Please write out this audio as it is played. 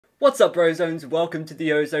What's up, Brozones? Welcome to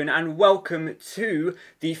the Ozone and welcome to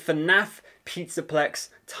the FNAF Pizzaplex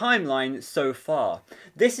timeline so far.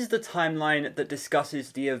 This is the timeline that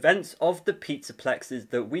discusses the events of the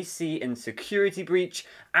Pizzaplexes that we see in Security Breach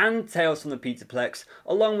and Tales from the Pizzaplex,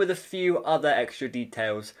 along with a few other extra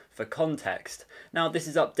details for context. Now, this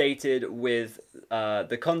is updated with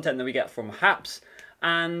the content that we get from Happs,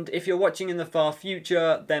 and if you're watching in the far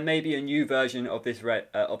future, there may be a new version of this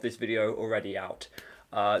video already out.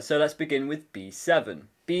 So let's begin with B7.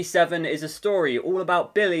 B7 is a story all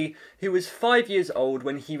about Billy, who was 5 years old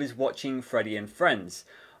when he was watching Freddy and Friends.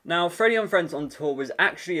 Now, Freddy and Friends on Tour was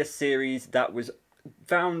actually a series that was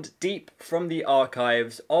found deep from the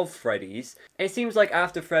archives of Freddy's. It seems like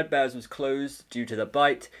after Fredbear's was closed due to the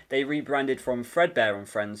bite, they rebranded from Fredbear and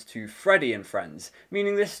Friends to Freddy and Friends,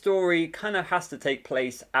 meaning this story kind of has to take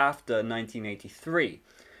place after 1983.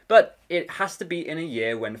 But it has to be in a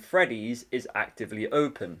year when Freddy's is actively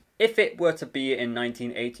open. If it were to be in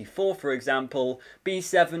 1984, for example,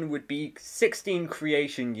 B7 would be 16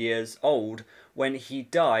 creation years old when he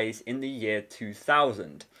dies in the year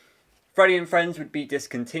 2000. Freddy and Friends would be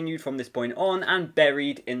discontinued from this point on and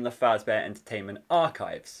buried in the Fazbear Entertainment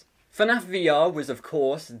archives. FNAF VR was, of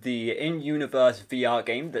course, the in-universe VR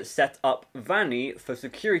game that set up Vanny for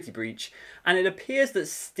Security Breach, and it appears that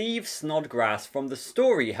Steve Snodgrass from the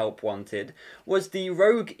story Help Wanted was the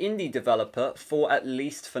rogue indie developer for at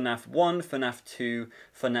least FNAF 1, FNAF 2,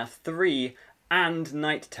 FNAF 3, and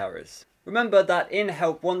Night Terrors. Remember that in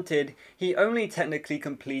Help Wanted, he only technically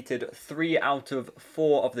completed 3 out of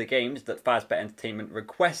 4 of the games that Fazbear Entertainment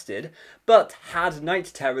requested, but had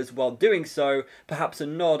Night Terrors while doing so, perhaps a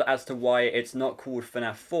nod as to why it's not called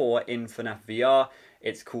FNAF 4 in FNAF VR,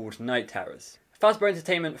 it's called Night Terrors. Fazbear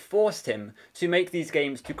Entertainment forced him to make these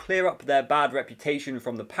games to clear up their bad reputation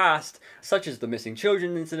from the past, such as the Missing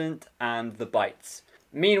Children incident and the bites.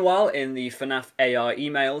 Meanwhile, in the FNAF AR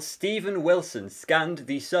emails, Stephen Wilson scanned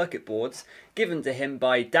the circuit boards given to him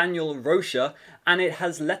by Daniel Rocha, and it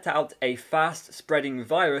has let out a fast-spreading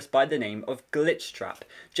virus by the name of Glitchtrap.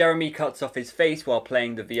 Jeremy cuts off his face while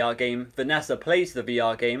playing the VR game, Vanessa plays the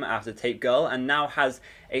VR game after Tape Girl, and now has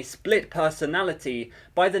a split personality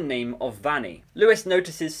by the name of Vanny. Lewis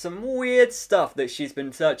notices some weird stuff that she's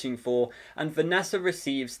been searching for, and Vanessa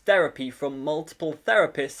receives therapy from multiple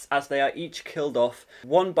therapists as they are each killed off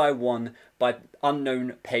one by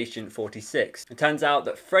unknown patient 46. It turns out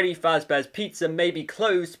that Freddy Fazbear's Pizza may be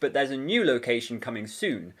closed, but there's a new location coming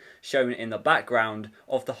soon, shown in the background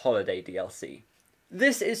of the Holiday DLC.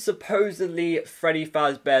 This is supposedly Freddy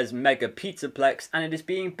Fazbear's Mega Pizzaplex, and it is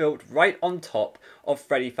being built right on top of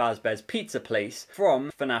Freddy Fazbear's Pizza Place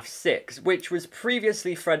from FNAF 6, which was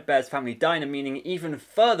previously Fredbear's Family Diner, meaning even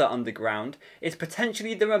further underground is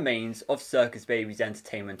potentially the remains of Circus Baby's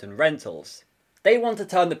Entertainment and Rentals. They want to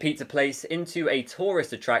turn the Pizza Place into a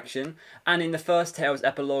tourist attraction, and in the first Tales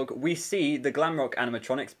epilogue we see the glam rock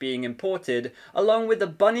animatronics being imported, along with the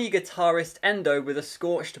bunny guitarist Endo with a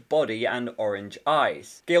scorched body and orange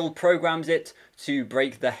eyes. Gil programs it to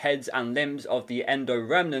break the heads and limbs of the Endo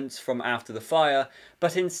remnants from after the fire,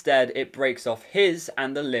 but instead it breaks off his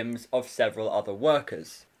and the limbs of several other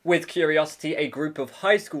workers. With curiosity, a group of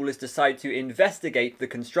high schoolers decide to investigate the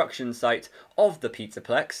construction site of the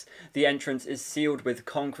Pizzaplex. The entrance is sealed with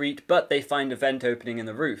concrete, but they find a vent opening in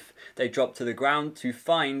the roof. They drop to the ground to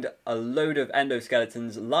find a load of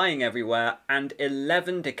endoskeletons lying everywhere and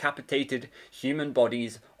 11 decapitated human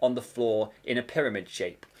bodies on the floor in a pyramid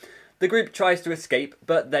shape. The group tries to escape,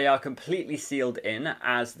 but they are completely sealed in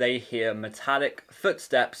as they hear metallic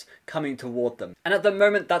footsteps coming toward them. And at the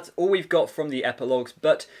moment, that's all we've got from the epilogues,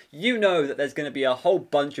 but you know that there's going to be a whole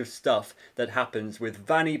bunch of stuff that happens with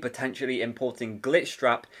Vanny potentially importing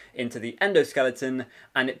Glitchtrap into the endoskeleton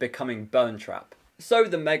and it becoming Burntrap. So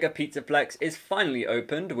the Mega Pizzaplex is finally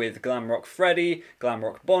opened with Glamrock Freddy,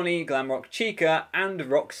 Glamrock Bonnie, Glamrock Chica, and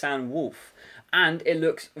Roxanne Wolf. And it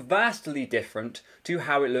looks vastly different to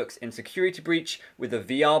how it looks in Security Breach, with a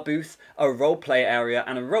VR booth, a roleplay area,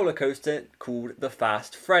 and a roller coaster called the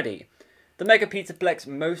Fast Freddy. The Mega Pizzaplex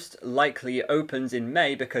most likely opens in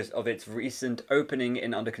May because of its recent opening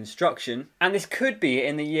in under construction, and this could be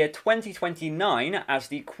in the year 2029 as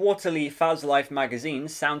the quarterly Faz Life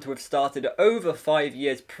magazines sound to have started over 5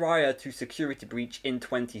 years prior to Security Breach in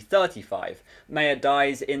 2035. Maya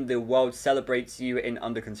dies in The World Celebrates You in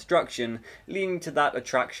under construction, leading to that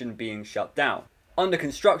attraction being shut down. Under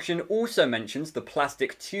construction also mentions the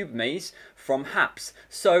plastic tube maze from Happs,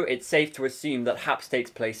 so it's safe to assume that Happs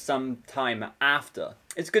takes place some time after.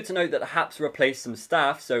 It's good to note that Happs replaced some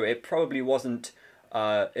staff, so it probably wasn't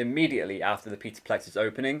immediately after the Pizzaplexes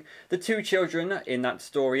opening. The 2 children in that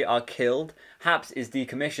story are killed, Happs is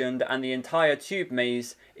decommissioned, and the entire tube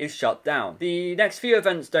maze is shut down. The next few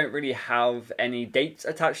events don't really have any dates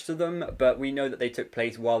attached to them, but we know that they took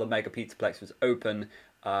place while the Mega Pizzaplex was open,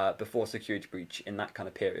 before security breach in that kind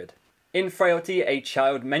of period. In Frailty, a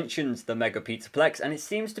child mentions the Mega Pizzaplex, and it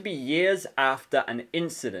seems to be years after an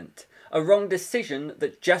incident. A wrong decision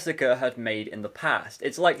that Jessica had made in the past.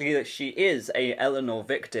 It's likely that she is a Eleanor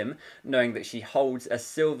victim, knowing that she holds a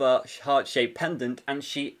silver heart-shaped pendant, and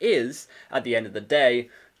she is, at the end of the day,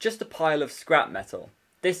 just a pile of scrap metal.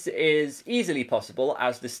 This is easily possible,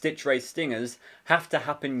 as the Stitch Ray stingers have to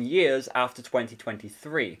happen years after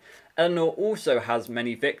 2023. Eleanor also has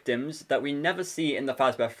many victims that we never see in the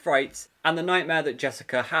Fazbear Frights, and the nightmare that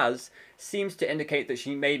Jessica has seems to indicate that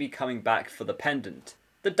she may be coming back for the pendant.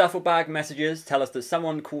 The duffel bag messages tell us that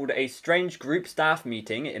someone called a strange group staff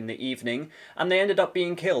meeting in the evening, and they ended up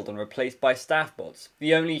being killed and replaced by staff bots.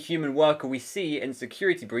 The only human worker we see in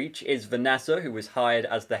Security Breach is Vanessa, who was hired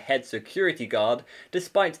as the head security guard,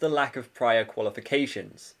 despite the lack of prior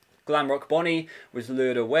qualifications. Glamrock Bonnie was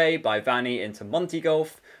lured away by Vanny into Monty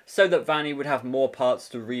Golf, so that Vanny would have more parts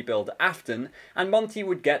to rebuild Afton, and Monty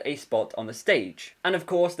would get a spot on the stage. And of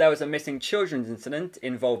course there was a missing children's incident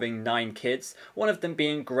involving 9 kids, one of them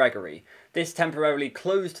being Gregory. This temporarily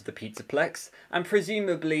closed the Pizzaplex, and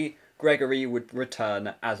presumably Gregory would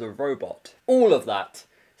return as a robot. All of that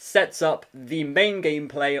sets up the main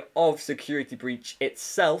gameplay of Security Breach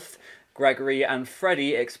itself. Gregory and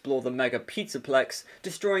Freddy explore the Mega Pizzaplex,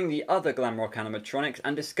 destroying the other Glamrock animatronics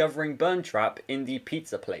and discovering Burntrap in the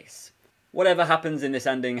pizza place. Whatever happens in this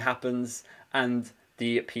ending happens, and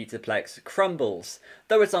the Pizzaplex crumbles.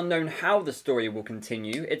 Though it's unknown how the story will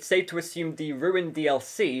continue, it's safe to assume the ruined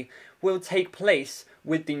DLC will take place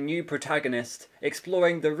with the new protagonist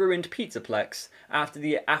exploring the ruined Pizzaplex after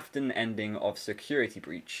the Afton ending of Security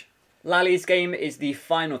Breach. Lally's game is the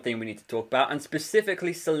final thing we need to talk about, and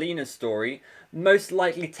specifically Selena's story most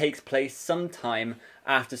likely takes place sometime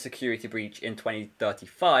after Security Breach in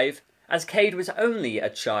 2035, as Cade was only a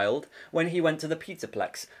child when he went to the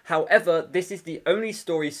Pizzaplex. However, this is the only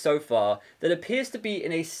story so far that appears to be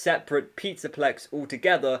in a separate Pizzaplex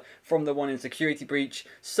altogether from the one in Security Breach,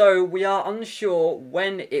 so we are unsure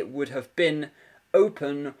when it would have been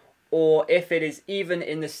open, or if it is even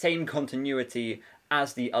in the same continuity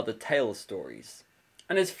as the other Tales stories.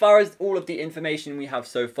 And as far as all of the information we have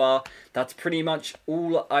so far, that's pretty much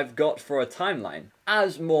all I've got for a timeline.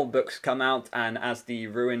 As more books come out and as the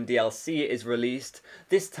Ruin DLC is released,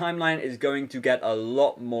 this timeline is going to get a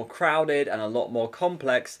lot more crowded and a lot more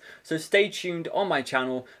complex, so stay tuned on my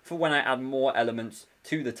channel for when I add more elements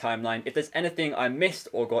to the timeline. If there's anything I missed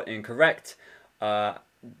or got incorrect,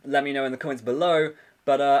 let me know in the comments below,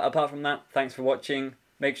 but apart from that, thanks for watching.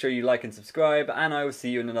 Make sure you like and subscribe, and I will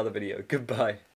see you in another video. Goodbye.